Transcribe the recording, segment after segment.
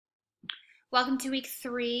Welcome to week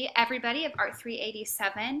 3, everybody, of Art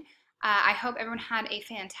 387. I hope everyone had a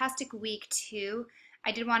fantastic week too.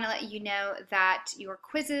 I did want to let you know that your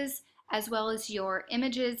quizzes, as well as your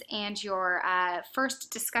images and your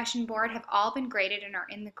first discussion board have all been graded and are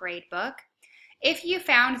in the grade book. If you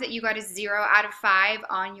found that you got a 0 out of 5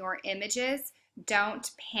 on your images,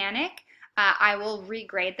 don't panic. I will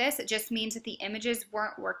regrade this. It just means that the images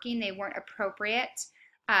weren't working, they weren't appropriate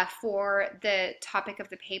for the topic of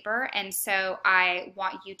the paper, and so I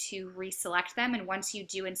want you to reselect them, and once you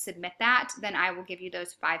do and submit that, then I will give you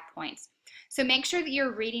those 5 points. So make sure that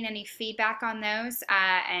you're reading any feedback on those,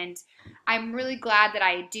 and I'm really glad that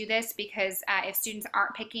I do this because if students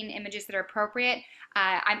aren't picking images that are appropriate,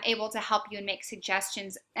 I'm able to help you and make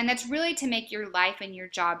suggestions, and that's really to make your life and your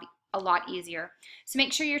job a lot easier. So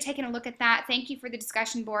make sure you're taking a look at that. Thank you for the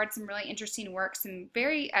discussion board, some really interesting work, some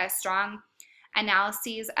very strong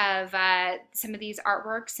analyses of some of these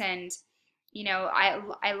artworks, and you know,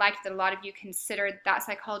 I liked that a lot of you considered that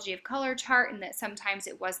psychology of color chart and that sometimes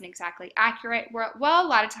it wasn't exactly accurate. Well, a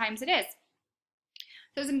lot of times it is.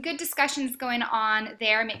 So some good discussions going on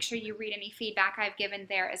there. Make sure you read any feedback I've given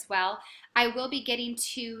there as well. I will be getting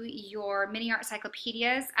to your mini art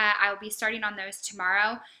cyclopedias. I will be starting on those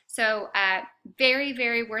tomorrow. So very,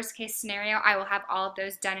 very worst case scenario, I will have all of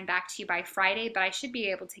those done and back to you by Friday, but I should be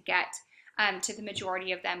able to get to the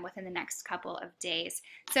majority of them within the next couple of days.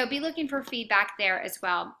 So be looking for feedback there as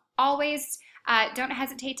well. Always don't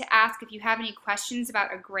hesitate to ask if you have any questions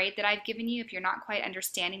about a grade that I've given you, if you're not quite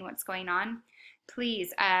understanding what's going on.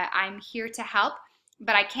 Please, I'm here to help,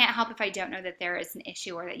 but I can't help if I don't know that there is an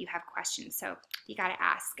issue or that you have questions. So you got to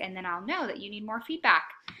ask, and then I'll know that you need more feedback.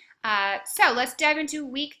 So let's dive into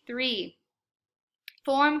week 3,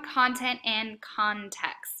 form, content, and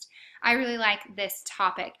context. I really like this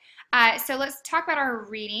topic. So let's talk about our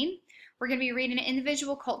reading. We're going to be reading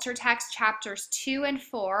Individual Culture Text chapters 2 and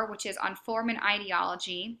 4, which is on form and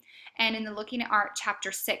ideology, and in the Looking at Art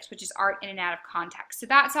chapter 6, which is art in and out of context. So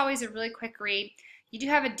that's always a really quick read. You do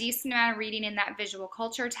have a decent amount of reading in that visual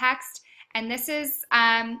culture text, and this is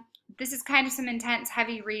kind of some intense,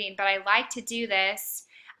 heavy reading, but I like to do this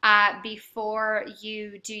before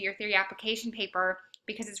you do your theory application paper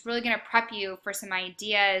because it's really going to prep you for some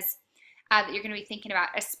ideas that you're going to be thinking about,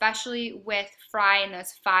 especially with Fry and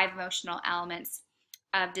those 5 emotional elements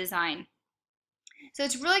of design. So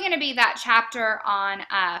it's really going to be that chapter on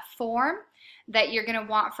form that you're going to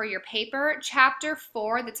want for your paper. Chapter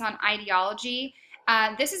 4 that's on ideology.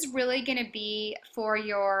 This is really going to be for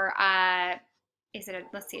your,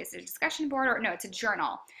 let's see, is it a discussion board or no, it's a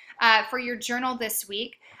journal. For your journal this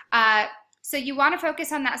week. So you want to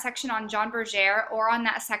focus on that section on John Berger or on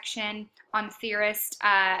that section on theorist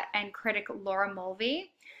and critic Laura Mulvey.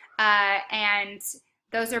 And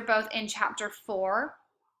those are both in chapter 4.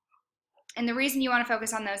 And the reason you want to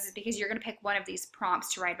focus on those is because you're going to pick one of these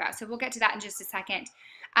prompts to write about. So we'll get to that in just a second.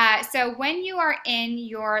 So when you are in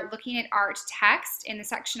your Looking at Art text in the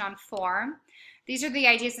section on form, these are the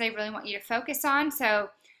ideas that I really want you to focus on. So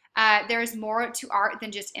there is more to art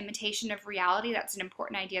than just imitation of reality. That's an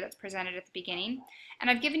important idea that's presented at the beginning. And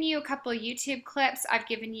I've given you a couple of YouTube clips. I've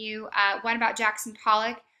given you one about Jackson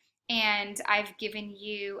Pollock, and I've given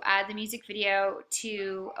you the music video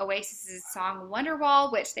to Oasis's song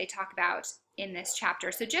Wonderwall, which they talk about in this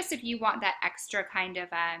chapter. So just if you want that extra kind of,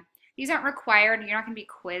 these aren't required, you're not going to be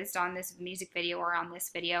quizzed on this music video or on this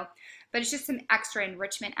video, but it's just some extra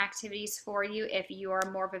enrichment activities for you if you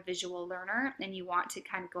are more of a visual learner and you want to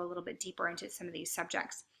kind of go a little bit deeper into some of these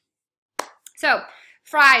subjects. So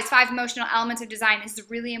Fry's 5 emotional elements of design is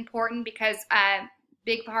really important because a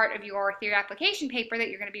big part of your theory application paper that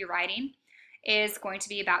you're going to be writing is going to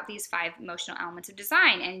be about these 5 emotional elements of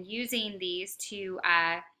design and using these to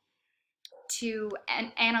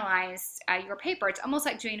analyze your paper. It's almost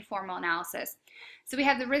like doing formal analysis. So we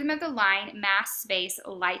have the rhythm of the line, mass, space,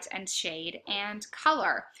 light and shade, and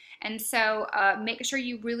color. And so make sure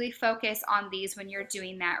you really focus on these when you're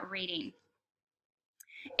doing that reading.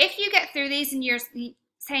 If you get through these and you're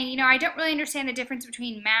saying, you know, I don't really understand the difference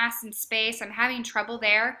between mass and space, I'm having trouble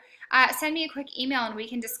there, send me a quick email and we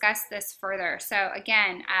can discuss this further. So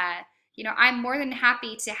again, you know, I'm more than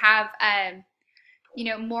happy to have you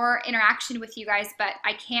know, more interaction with you guys, but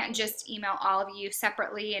I can't just email all of you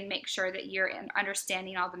separately and make sure that you're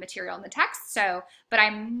understanding all the material in the text. So, but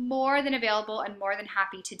I'm more than available and more than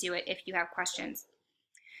happy to do it if you have questions.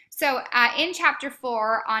 So in chapter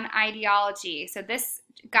 4 on ideology, so this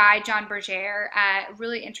guy, John Berger,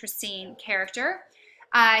 really interesting character.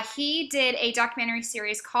 He did a documentary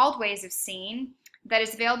series called Ways of Seeing that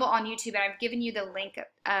is available on YouTube, and I've given you the link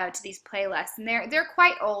to these playlists, and they're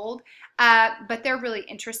quite old, but they're really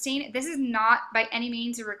interesting. This is not by any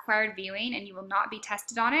means a required viewing, and you will not be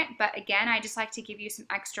tested on it. But again, I just like to give you some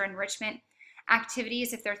extra enrichment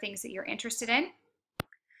activities if they're things that you're interested in.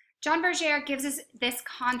 John Berger gives us this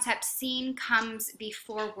concept, seen comes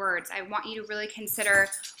before words. I want you to really consider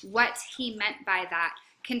what he meant by that.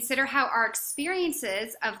 Consider how our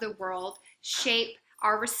experiences of the world shape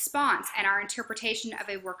our response and our interpretation of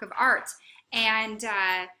a work of art. And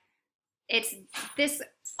it's this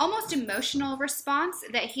almost emotional response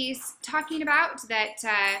that he's talking about,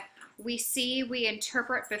 that we see, we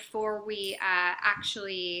interpret before we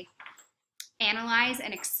actually analyze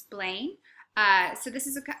and explain. So this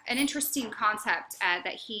is an interesting concept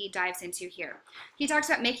that he dives into here. He talks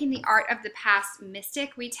about making the art of the past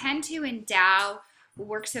mystic. We tend to endow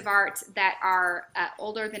works of art that are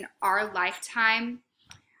older than our lifetime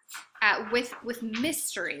with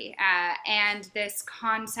mystery and this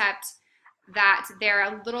concept that they're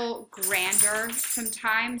a little grander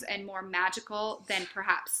sometimes and more magical than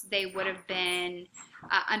perhaps they would have been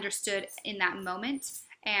understood in that moment.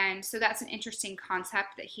 And so that's an interesting concept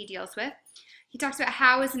that he deals with. He talks about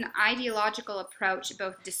how is an ideological approach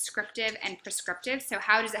both descriptive and prescriptive. So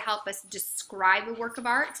how does it help us describe a work of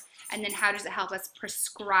art? And then how does it help us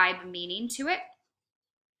prescribe meaning to it?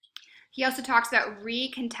 He also talks about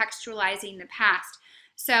recontextualizing the past.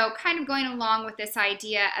 So kind of going along with this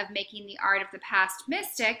idea of making the art of the past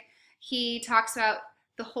mystic, he talks about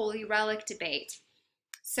the holy relic debate.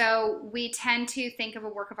 So we tend to think of a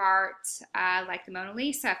work of art like the Mona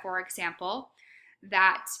Lisa, for example,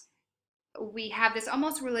 that we have this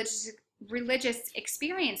almost religious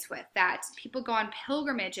experience with, that people go on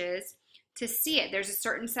pilgrimages to see it. There's a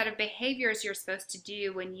certain set of behaviors you're supposed to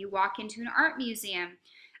do when you walk into an art museum.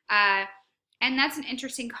 And that's an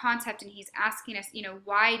interesting concept, and he's asking us, you know,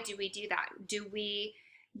 why do we do that? Do we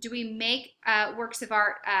make works of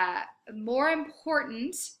art more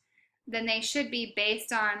important than they should be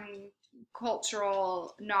based on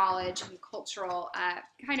cultural knowledge and cultural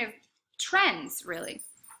kind of trends, really?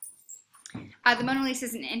 The Mona Lisa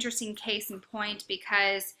is an interesting case in point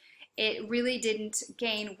because it really didn't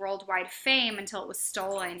gain worldwide fame until it was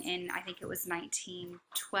stolen in, I think it was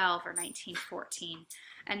 1912 or 1914.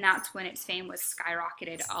 And that's when its fame was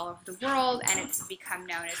skyrocketed all over the world, and it's become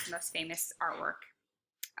known as the most famous artwork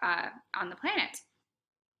on the planet.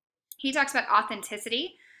 He talks about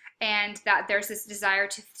authenticity, and that there's this desire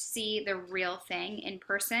to see the real thing in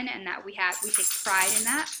person, and that we take pride in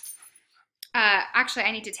that. Actually,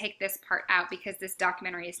 I need to take this part out because this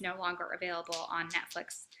documentary is no longer available on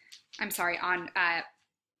Netflix. I'm sorry, on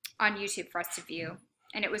YouTube for us to view,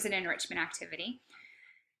 and it was an enrichment activity.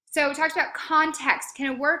 So we talked about context.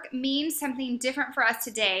 Can a work mean something different for us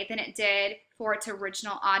today than it did for its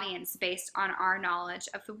original audience based on our knowledge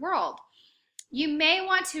of the world? You may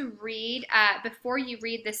want to read, before you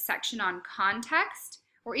read this section on context,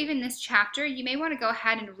 or even this chapter, you may want to go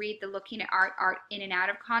ahead and read the Looking at Art in and Out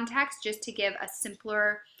of Context, just to give a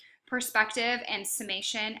simpler perspective and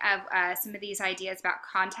summation of some of these ideas about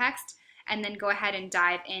context, and then go ahead and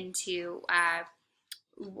dive into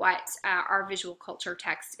what our visual culture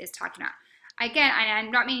text is talking about. Again,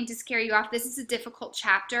 I'm not meaning to scare you off. This is a difficult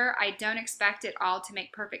chapter. I don't expect it all to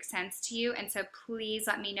make perfect sense to you, and so please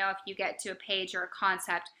let me know if you get to a page or a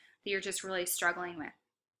concept that you're just really struggling with.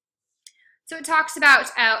 So it talks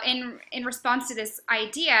about, in response to this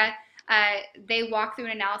idea, they walk through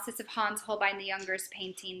an analysis of Hans Holbein the Younger's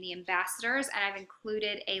painting, The Ambassadors, and I've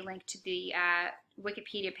included a link to the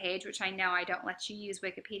Wikipedia page, which I know I don't let you use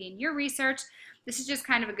Wikipedia in your research. This is just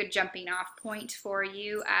kind of a good jumping off point for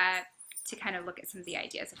you to kind of look at some of the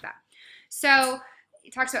ideas of that. So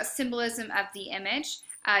it talks about symbolism of the image.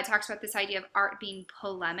 It talks about this idea of art being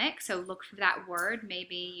polemic, so look for that word.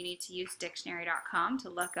 Maybe you need to use dictionary.com to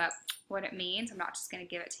look up what it means. I'm not just going to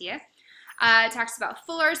give it to you. It talks about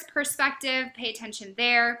Fuller's perspective. Pay attention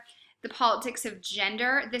there. The politics of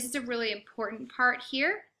gender. This is a really important part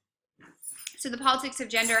here. So the politics of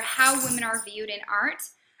gender, how women are viewed in art.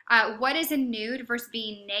 What is a nude versus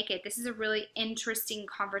being naked? This is a really interesting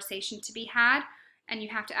conversation to be had, and you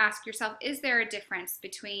have to ask yourself, is there a difference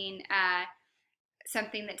between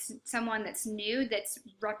someone that's nude, that's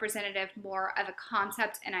representative more of a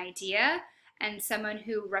concept, an idea, and someone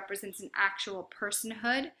who represents an actual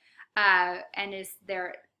personhood, and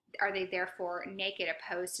are they therefore naked,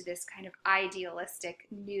 opposed to this kind of idealistic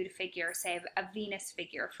nude figure, say a Venus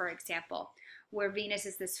figure, for example, where Venus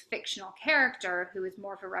is this fictional character who is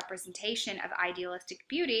more of a representation of idealistic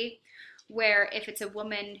beauty, where if it's a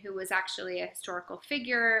woman who was actually a historical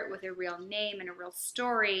figure with a real name and a real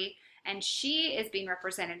story, and she is being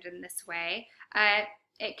represented in this way,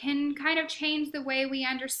 it can kind of change the way we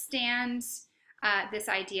understand this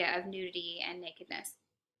idea of nudity and nakedness.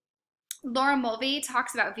 Laura Mulvey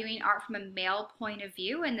talks about viewing art from a male point of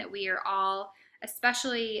view, and that we are all,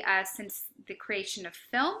 especially since the creation of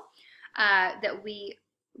film, that we,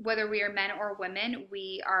 whether we are men or women,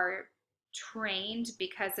 we are trained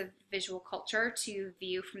because of visual culture to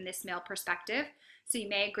view from this male perspective. So you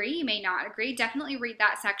may agree, you may not agree. Definitely read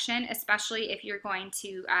that section, especially if you're going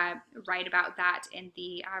to write about that in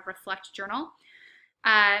the Reflect journal.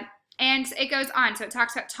 And it goes on. So it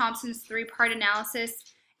talks about Thompson's three-part analysis.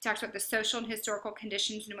 It talks about the social and historical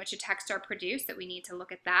conditions in which a text are produced, that we need to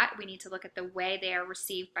look at that. We need to look at the way they are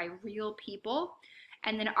received by real people.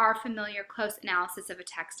 And then our familiar close analysis of a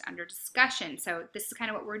text under discussion. So this is kind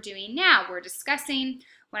of what we're doing now. We're discussing.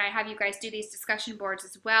 When I have you guys do these discussion boards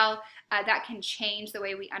as well, that can change the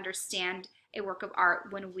way we understand a work of art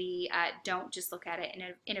when we don't just look at it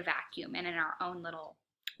in a vacuum and in our own little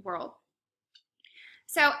world.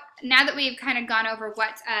 So now that we've kind of gone over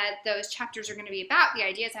what those chapters are going to be about, the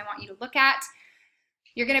ideas I want you to look at,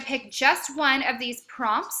 you're going to pick just one of these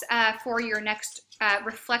prompts for your next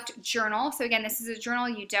Reflect journal. So again, this is a journal.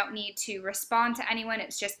 You don't need to respond to anyone.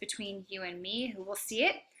 It's just between you and me who will see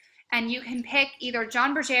it. And you can pick either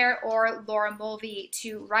John Berger or Laura Mulvey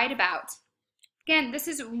to write about. Again, this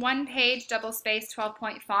is one page, double-spaced,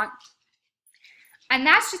 12-point font. And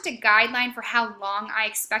that's just a guideline for how long I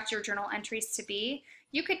expect your journal entries to be.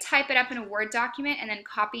 You could type it up in a Word document and then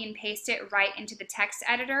copy and paste it right into the text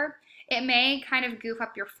editor. It may kind of goof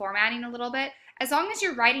up your formatting a little bit. As long as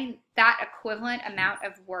you're writing that equivalent amount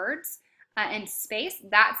of words and space,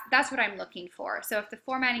 that's what I'm looking for. So if the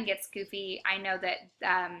formatting gets goofy, I know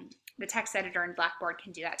that the text editor in Blackboard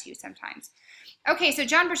can do that to you sometimes. Okay, so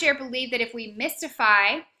John Berger believed that if we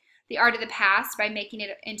mystify the art of the past by making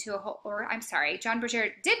it into a whole, or I'm sorry, John Berger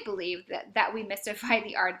did believe that we mystify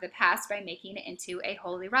the art of the past by making it into a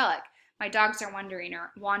holy relic. My dogs are wandering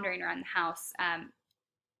around the house,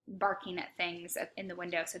 barking at things in the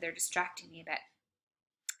window, so they're distracting me a bit.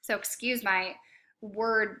 So excuse my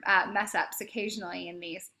word mess-ups occasionally in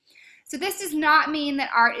these. So this does not mean that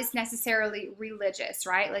art is necessarily religious,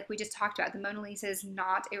 right? Like we just talked about, the Mona Lisa is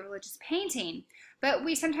not a religious painting, but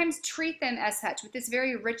we sometimes treat them as such with this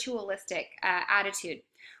very ritualistic attitude.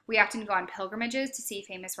 We often go on pilgrimages to see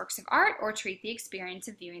famous works of art or treat the experience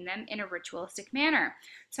of viewing them in a ritualistic manner.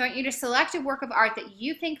 So I want you to select a work of art that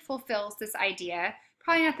you think fulfills this idea.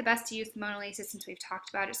 Probably not the best to use the Mona Lisa since we've talked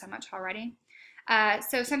about it so much already.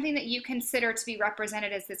 So something that you consider to be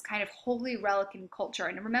represented as this kind of holy relic in culture.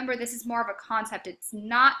 And remember, this is more of a concept. It's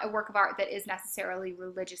not a work of art that is necessarily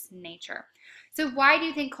religious in nature. So why do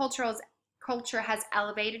you think culture has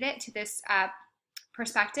elevated it to this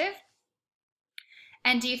perspective?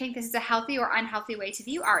 And do you think this is a healthy or unhealthy way to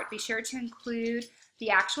view art? Be sure to include the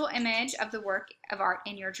actual image of the work of art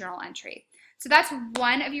in your journal entry. So that's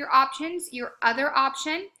one of your options. Your other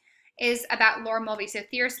option is about Laura Mulvey. So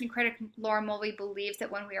theorist and critic Laura Mulvey believes that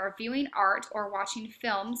when we are viewing art or watching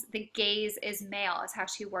films, the gaze is male, is how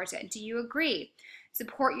she words it. Do you agree?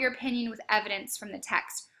 Support your opinion with evidence from the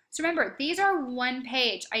text. So remember, these are one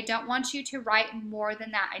page. I don't want you to write more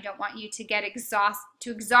than that. I don't want you to get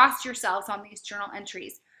exhaust yourselves on these journal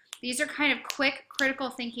entries. These are kind of quick critical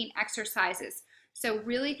thinking exercises. So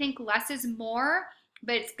really think less is more,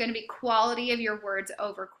 but it's going to be quality of your words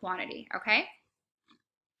over quantity, okay?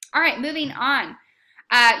 All right, moving on.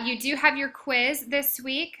 You do have your quiz this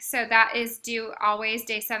week, so that is due always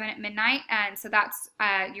day 7 at midnight, and so that's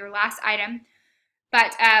your last item.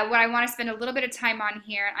 But what I want to spend a little bit of time on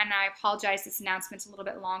here, and I apologize, this announcement's a little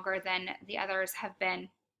bit longer than the others have been,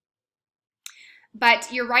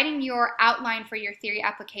 but you're writing your outline for your theory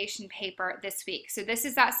application paper this week. So this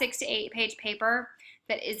is that 6 to 8 page paper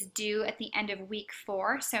that is due at the end of week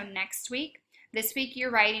 4, so next week. This week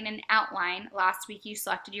you're writing an outline. Last week you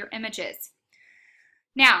selected your images.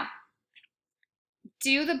 Now,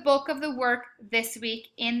 do the bulk of the work this week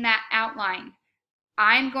in that outline.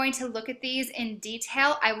 I'm going to look at these in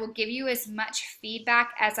detail. I will give you as much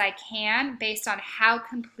feedback as I can based on how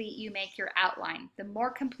complete you make your outline. The more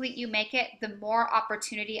complete you make it, the more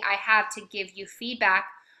opportunity I have to give you feedback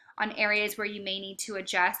on areas where you may need to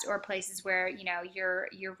adjust or places where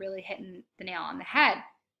you're really hitting the nail on the head.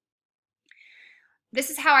 This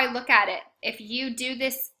is how I look at it. If you do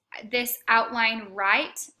this outline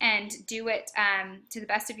right and do it to the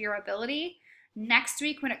best of your ability, next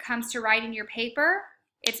week when it comes to writing your paper,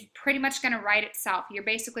 it's pretty much going to write itself. You're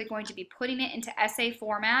basically going to be putting it into essay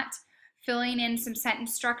format, filling in some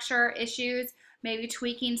sentence structure issues, maybe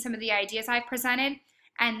tweaking some of the ideas I presented,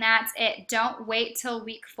 and that's it. Don't wait till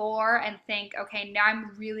week 4 and think, okay, now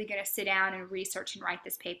I'm really going to sit down and research and write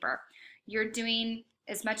this paper. You're doing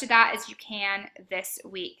as much of that as you can this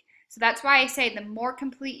week. So that's why I say the more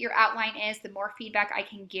complete your outline is, the more feedback I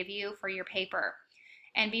can give you for your paper.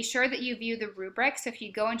 And be sure that you view the rubric. So if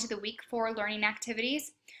you go into the week 4 learning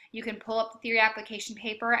activities, you can pull up the theory application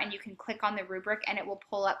paper and you can click on the rubric and it will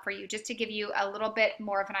pull up for you just to give you a little bit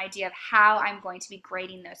more of an idea of how I'm going to be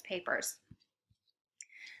grading those papers.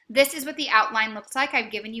 This is what the outline looks like.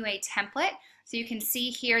 I've given you a template. So you can see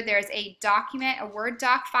here there's a document, a Word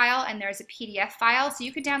doc file, and there's a PDF file. So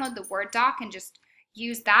you could download the Word doc and just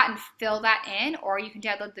use that and fill that in, or you can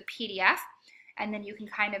download the PDF and then you can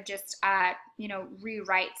kind of just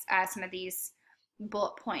rewrite some of these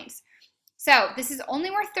bullet points. So this is only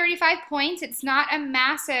worth 35 points. It's not a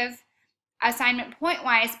massive assignment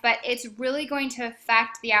point-wise, but it's really going to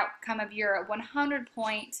affect the outcome of your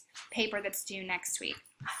 100-point paper that's due next week.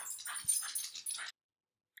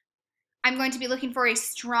 I'm going to be looking for a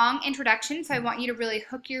strong introduction, so I want you to really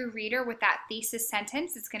hook your reader with that thesis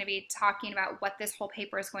sentence. It's going to be talking about what this whole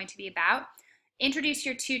paper is going to be about. Introduce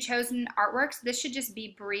your 2 chosen artworks. This should just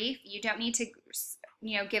be brief. You don't need to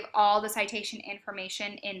give all the citation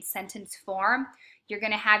information in sentence form. You're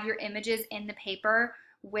going to have your images in the paper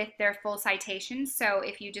with their full citations. So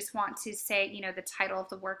if you just want to say, the title of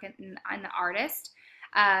the work and the artist,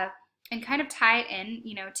 and kind of tie it in,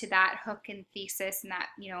 to that hook and thesis and that,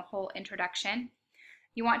 whole introduction.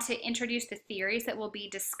 You want to introduce the theories that will be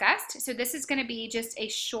discussed. So this is going to be just a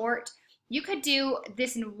short, you could do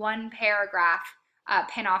this in 1 paragraph,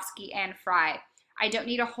 Panofsky and Fry. I don't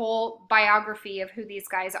need a whole biography of who these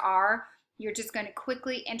guys are. You're just going to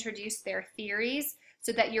quickly introduce their theories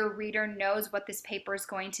so that your reader knows what this paper is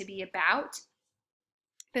going to be about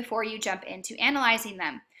before you jump into analyzing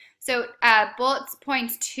them. So bullets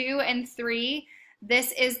points 2 and 3,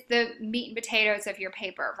 this is the meat and potatoes of your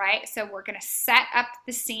paper, right? So we're going to set up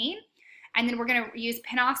the scene, and then we're going to use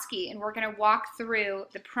Panofsky, and we're going to walk through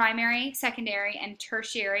the primary, secondary, and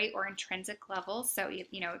tertiary or intrinsic levels. So,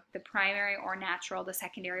 the primary or natural, the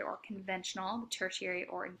secondary or conventional, the tertiary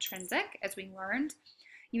or intrinsic, as we learned.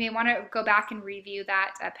 You may want to go back and review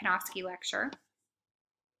that Panofsky lecture.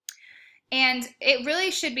 And it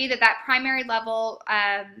really should be that primary level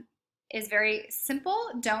is very simple.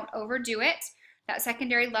 Don't overdo it. That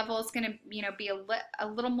secondary level is going to be a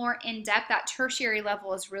little more in-depth. That tertiary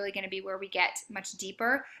level is really going to be where we get much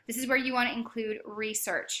deeper. This is where you want to include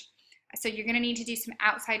research. So you're going to need to do some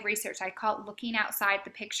outside research. I call it looking outside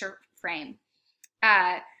the picture frame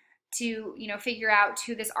to figure out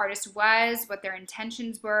who this artist was, what their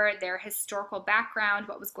intentions were, their historical background,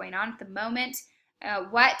 what was going on at the moment,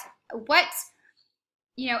 what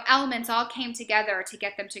elements all came together to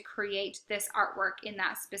get them to create this artwork in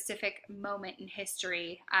that specific moment in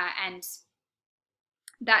history, and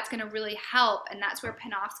that's going to really help, and that's where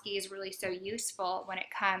Panofsky is really so useful when it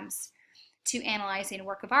comes to analyzing a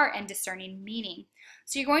work of art and discerning meaning.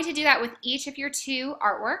 So you're going to do that with each of your 2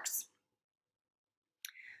 artworks.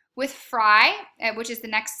 With Fry, which is the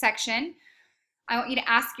next section, I want you to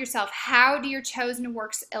ask yourself, how do your chosen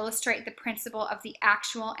works illustrate the principle of the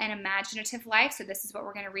actual and imaginative life? So this is what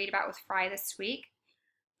we're going to read about with Fry this week.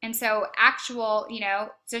 And so actual,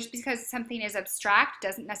 just because something is abstract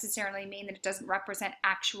doesn't necessarily mean that it doesn't represent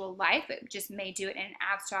actual life. It just may do it in an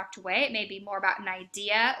abstract way. It may be more about an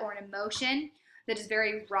idea or an emotion that is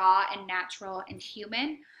very raw and natural and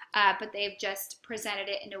human, but they've just presented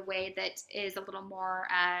it in a way that is a little more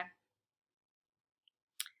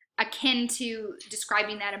akin to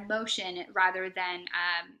describing that emotion rather than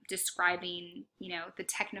describing, the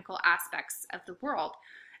technical aspects of the world.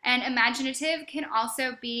 And imaginative can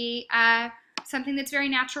also be something that's very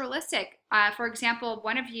naturalistic. For example,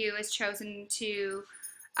 one of you is chosen to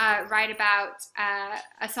write about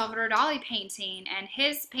a Salvador Dali painting, and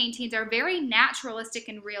his paintings are very naturalistic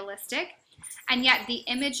and realistic, and yet the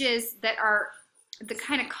images that are the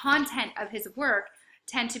kind of content of his work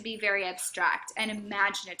tend to be very abstract and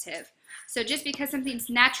imaginative. So just because something's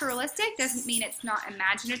naturalistic doesn't mean it's not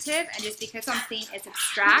imaginative, and just because something is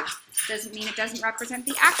abstract doesn't mean it doesn't represent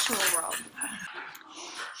the actual world.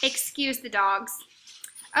 Excuse the dogs.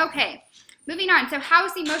 Okay, moving on. So how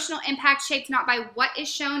is the emotional impact shaped not by what is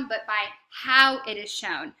shown, but by how it is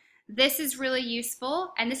shown? This is really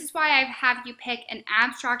useful, and this is why I have you pick an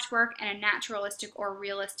abstract work and a naturalistic or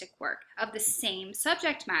realistic work of the same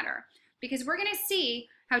subject matter. Because we're going to see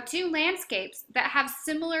how 2 landscapes that have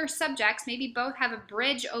similar subjects, maybe both have a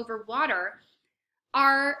bridge over water,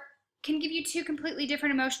 can give you 2 completely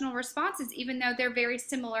different emotional responses, even though they're very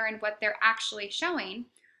similar in what they're actually showing.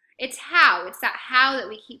 It's how. It's that how that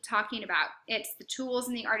we keep talking about. It's the tools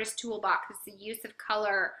in the artist toolbox. It's the use of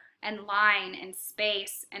color and line and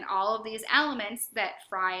space and all of these elements that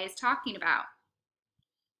Fry is talking about.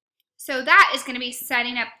 So that is going to be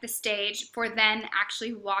setting up the stage for then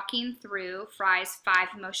actually walking through Fry's 5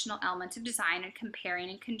 emotional elements of design and comparing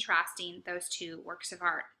and contrasting those 2 works of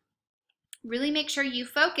art. Really make sure you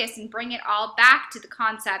focus and bring it all back to the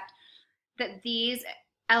concept that these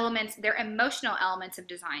elements, they're emotional elements of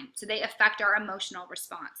design. So they affect our emotional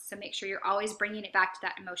response. So make sure you're always bringing it back to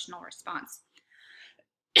that emotional response.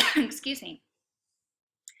 Excuse me.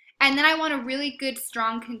 And then I want a really good,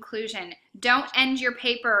 strong conclusion. Don't end your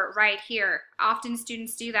paper right here. Often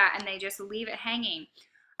students do that and they just leave it hanging.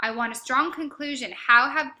 I want a strong conclusion. How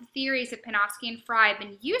have the theories of Panofsky and Fry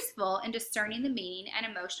been useful in discerning the meaning and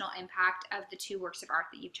emotional impact of the 2 works of art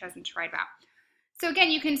that you've chosen to write about? So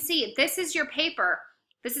again, you can see this is your paper.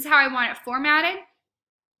 This is how I want it formatted.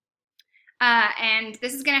 And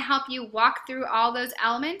this is going to help you walk through all those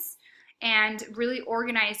elements and really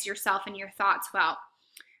organize yourself and your thoughts well.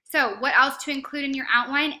 So what else to include in your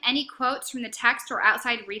outline? Any quotes from the text or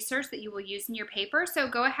outside research that you will use in your paper. So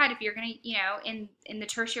go ahead if you're going to, in the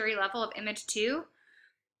tertiary level of Image 2,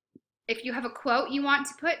 if you have a quote you want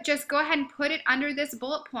to put, just go ahead and put it under this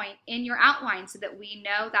bullet point in your outline so that we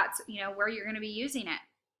know that's, where you're going to be using it.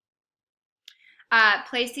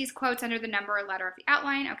 Place these quotes under the number or letter of the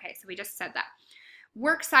outline. Okay, so we just said that.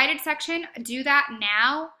 Works cited section, do that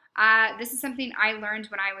now. This is something I learned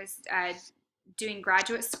when I was doing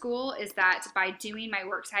graduate school, is that by doing my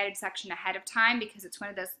works cited section ahead of time, because it's one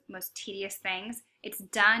of those most tedious things, it's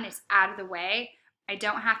done, it's out of the way. I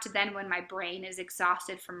don't have to then, when my brain is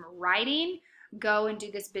exhausted from writing, go and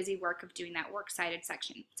do this busy work of doing that works cited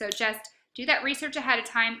section. So just do that research ahead of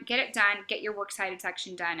time, get it done, get your works cited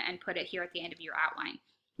section done, and put it here at the end of your outline.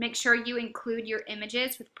 Make sure you include your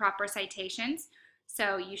images with proper citations.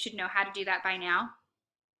 So you should know how to do that by now.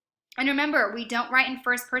 And remember, we don't write in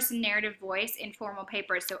first-person narrative voice in formal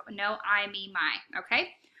papers, so no I, me, my,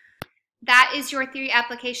 okay? That is your theory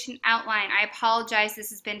application outline. I apologize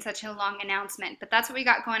this has been such a long announcement, but that's what we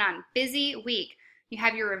got going on. Busy week. You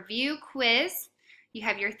have your review quiz, you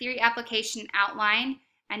have your theory application outline,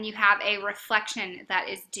 and you have a reflection that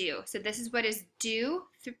is due. So this is what is due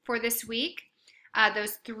for this week.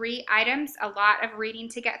 Those 3 items, a lot of reading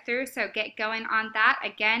to get through, so get going on that.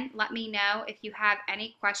 Again, let me know if you have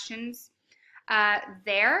any questions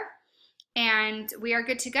there, and we are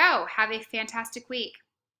good to go. Have a fantastic week.